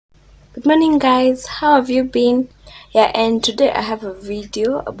Good morning guys, how have you been? And today I have a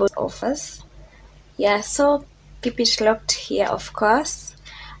video about offers. So keep it locked here, of course,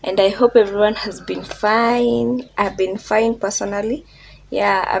 and I hope everyone has been fine. I've been fine personally.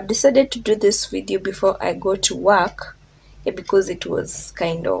 I've decided to do this video before I go to work, because it was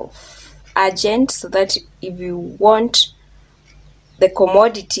kind of urgent, so that if you want the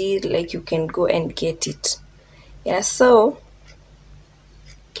commodity, like, you can go and get it. So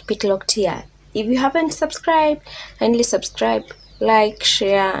keep it locked here. If you haven't subscribed, kindly subscribe, like,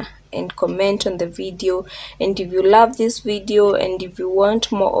 share, and comment on the video. And if you love this video and if you want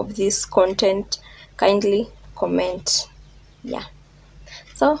more of this content, kindly comment.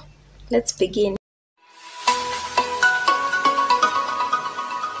 So let's begin.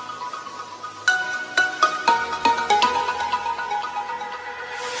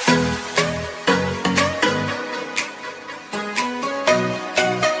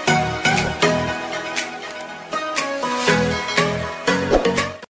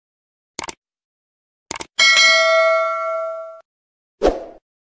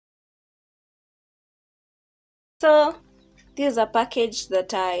 So this is a package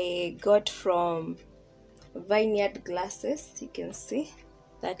that I got from Vineyard glasses. You can see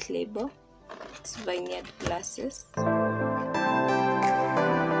that label. It's Vineyard glasses.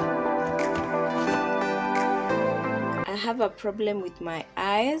 I have a problem with my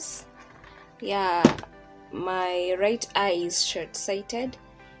eyes. My right eye is short-sighted,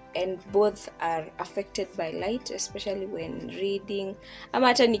 and both are affected by light, especially when reading. Ama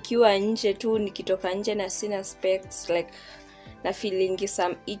hata nikiwa nje tu, nikitoka nje na sina specs, like na feeling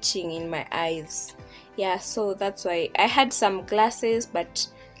some itching in my eyes. So that's why I had some glasses, but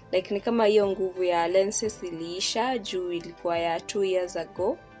like ni kama hiyo nguvu ya lenses iliisha juu ilikuwa ya 2 years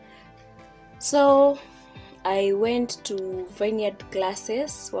ago. So I went to Vineyard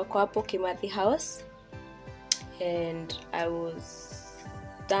glasses, wako hapo Kimathi House, and I was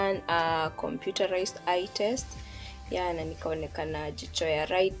done a computerized eye test. Na nikaonekana jicho ya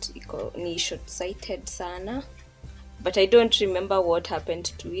right ni short sighted sana, but I don't remember what happened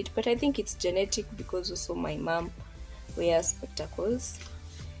to it, but I think it's genetic because also my mom wears spectacles.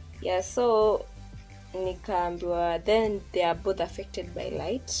 So nikaambiwa then they are both affected by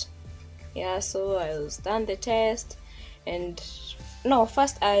light. So I was done the test, and no,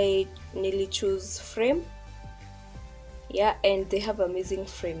 first I nearly choose frame. And they have amazing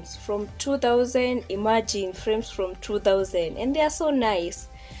frames from 2000. Imagine frames from 2000, and they are so nice.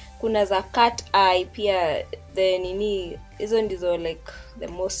 Kuna za cat eye pia, the nini hizo ndizo like the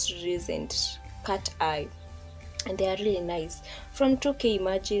most recent cat eye, and they are really nice. From 2k,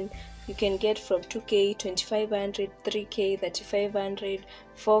 imagine you can get from 2k, 2500, 3k, 3500,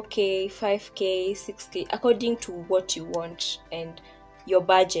 4k, 5k, 6k, according to what you want and your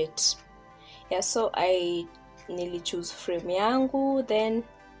budget. So I nilichoose frame yangu, then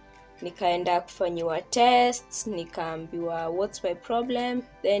nikaenda kufanyiwa tests, nikaambiwa what's my problem,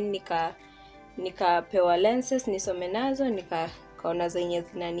 then nikapewa lenses nisome nazo, nikaona zenye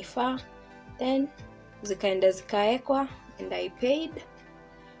zinanifaa, then zikaenda zikaekwa, and I paid.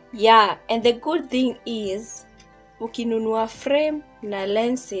 And the good thing is ukinunua frame na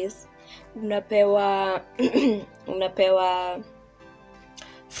lenses unapewa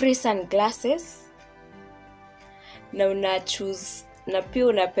free sunglasses, na pia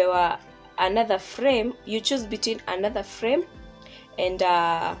unapewa another frame. You choose between another frame and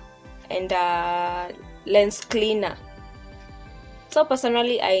a lens cleaner. So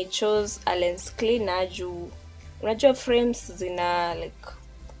personally I chose a lens cleaner juu unajua frames zina like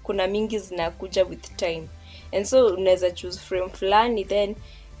kuna mingi zinakuja with time, and so unaweza choose frame fulani, then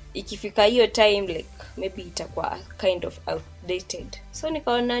ikifika hiyo time like maybe itakuwa kind of outdated. So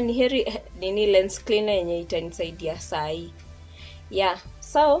nikaona ni heri nini lens cleaner yenye itanisaidia sahi.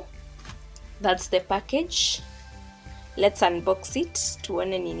 So that's the package. Let's unbox it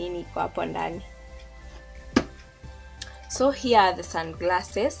tuone ni nini iko hapo ndani. So here are the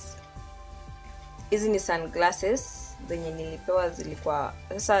sunglasses. Hizi ni sunglasses zenye nilipewa, zilikuwa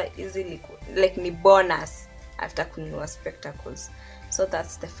sasa hizi like ni bonus after kununua spectacles. So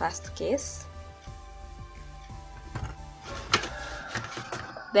that's the first case.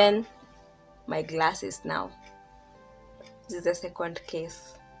 Then my glasses now. This is the second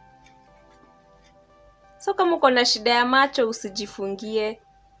case. So kama uko na shida ya macho, usijifungie.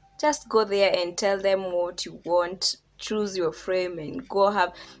 Just go there and tell them what you want. Choose your frame and go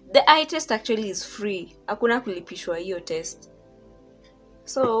have the eye test. Actually is free. Hakuna kulipishwa hiyo test.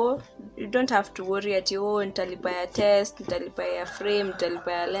 So you don't have to worry ati nitalipa ya test, nitalipa ya frame,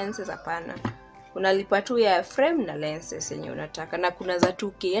 nitalipa ya lenses. Hapana. unalipa tu ya frame na lenses yenye unataka, na kuna za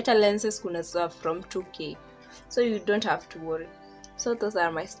 2K, hata lenses kuna za from 2K, so you don't have to worry. So those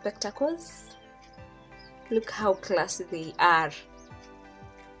are my spectacles. Look how classy they are.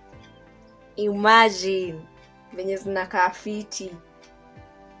 Imagine venye zinakaa fiti.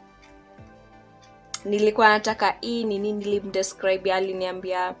 Nilikuwa nataka hii nini, nilimdescribe,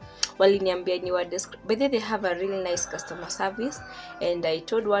 waliniambia ni wa describe, but they have a really nice customer service, and I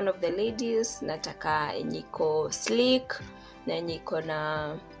told one of the ladies nataka yenye iko sleek na yenye iko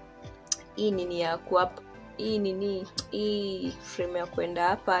na hii nini ya kuapa, hii frame ya kwenda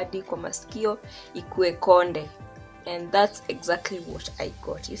hapa hadi kwa masikio ikue konde, and that's exactly what I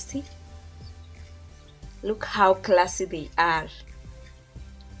got. You see, look how classy they are.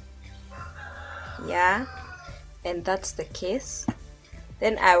 Yeah, and that's the case.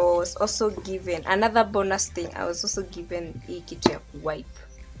 Then I was also given another bonus thing. I was also given hii kitu ya wipe.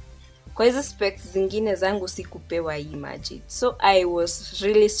 Kwa hizo specs zingine zangu sikupewa hii magic, so I was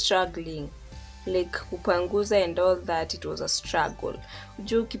really struggling, like kupanguza and all that. It was a struggle.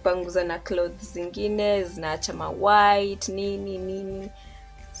 Juu kipanguza na clothes zingine zinaacha ma white nini,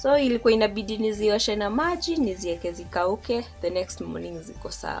 so ilikuwa inabidi nizioshe na maji, nizieke zikauke, the next morning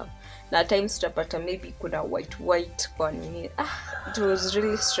ziko sawa. Na times utapata maybe kuna white kwa nini. It was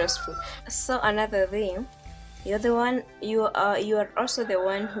really stressful. So another thing, you're the one, you are also the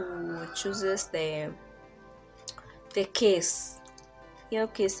one who chooses the case. Hiyo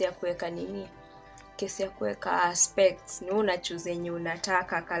case ya kuweka nini, case ya kuweka aspects, ni una choose yenye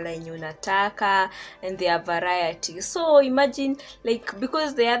unataka, color yenye unataka, and there are variety. So imagine, like,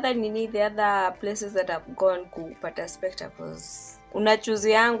 because the other places that I've gone kupata spectacles, una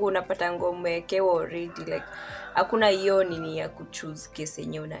choose yangu unapata ngomekewa already, like hakuna hiyo nini ya kuchoose case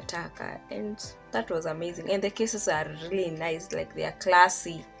yenye unataka, and that was amazing. And the cases are really nice, like they are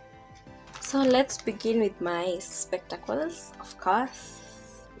classy. So let's begin with my spectacles, of course,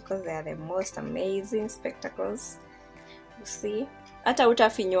 because they are the most amazing spectacles. You see, hata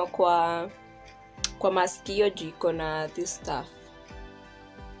utafinywa kwa masikio juu iko na this stuff.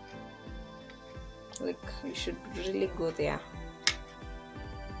 Like, you should really go there.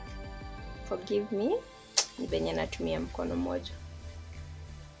 Forgive me, ni venye natumia mkono moja.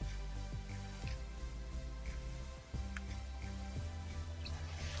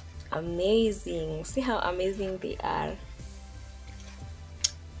 Amazing. See how amazing they are.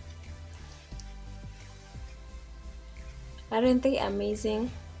 Aren't they amazing?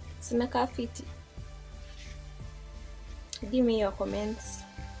 Zinakaa fiti. Give me your comments.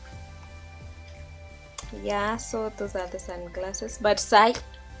 Yeah, so those are the sunglasses. But sai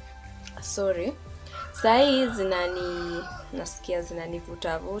nasikia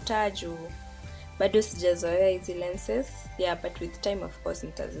zinanivuta juu bado sijazoea hizi lenses. Yeah, but with time of course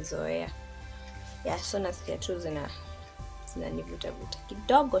nitazizoea. Yeah, so nasikia tu zinanivuta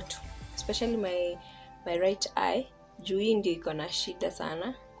kidogo tu, especially my right eye. Juu hii ndio iko na shida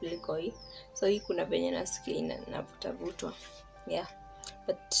sana kuliko hii, so hii kuna venye nasikia inavutavutwa. Yeah,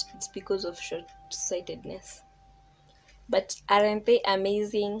 but it's because of short-sightedness. But aren't they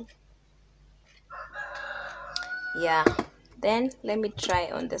amazing? Yeah, then let me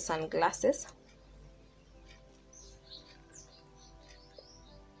try on the sunglasses.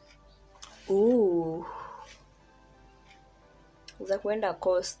 Ooh, za kuenda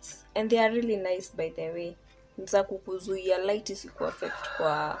coast, and they are really nice by the way. Za kukuzuia light isiku affect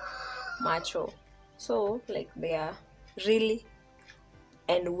kwa macho, so like they are really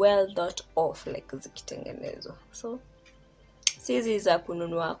and well thought of, like zikitengenezwa. So sizi za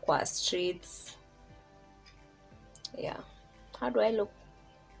kununua kwa streets. Yeah, how do I look?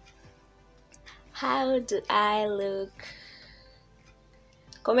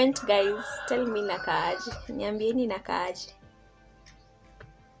 Comment guys, tell me nakaaje, niambieni nakaaje.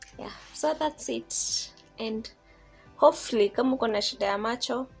 Yeah, so that's it. And hopefully kama uko na shida ya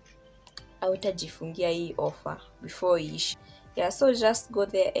macho hautajifungia hii offer before ish. Yeah, so just go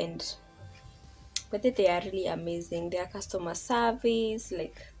there, and but they are really amazing. Their customer service,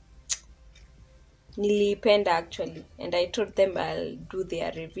 like, nilipenda actually, and I told them I'll do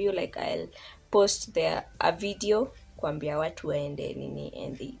their review, like I'll post a video kuambia watu waende nini,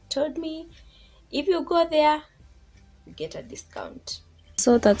 and they told me if you go there you get a discount.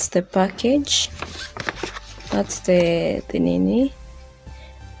 So that's the package. That's the nini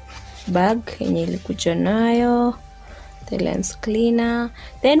bag yenye ilikuja nayo, the lens cleaner.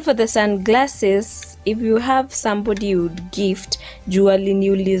 Then for the sunglasses, if you have somebody you would gift, Juali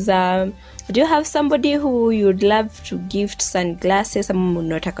niuliza, do you have somebody who you'd love to gift sunglasses ama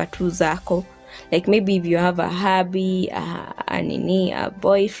unataka tu zako? Like maybe if you have a hubby, a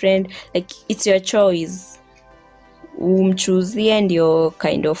boyfriend, like it's your choice. Umchuzie ndio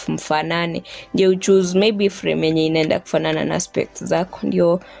kind of mfanane, ndio uchoose maybe frame yenye inaenda kufanana na specs zako,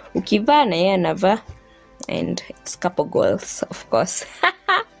 ndio ukivaa na yeye anavaa, and it's couple goals of course.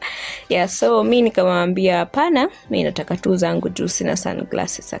 Yeah, so mi nikamwambia hapana, mi nataka tu zangu juu sina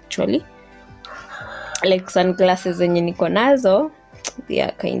sunglasses actually. Like sunglasses zenye niko nazo,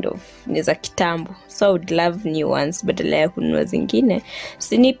 yeah, kind of ni za kitambo, so I would love new ones badala ya kununua zingine.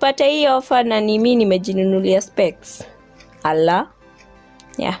 Sinipate hii offer na ni mimi nimejinunulia specs. Allah.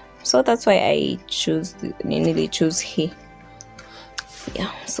 Yeah, so that's why I nearly choose here.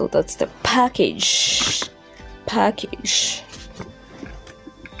 Yeah, so that's the package.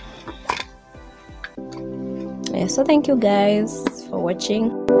 Yeah, so thank you guys for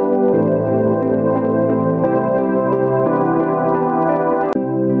watching.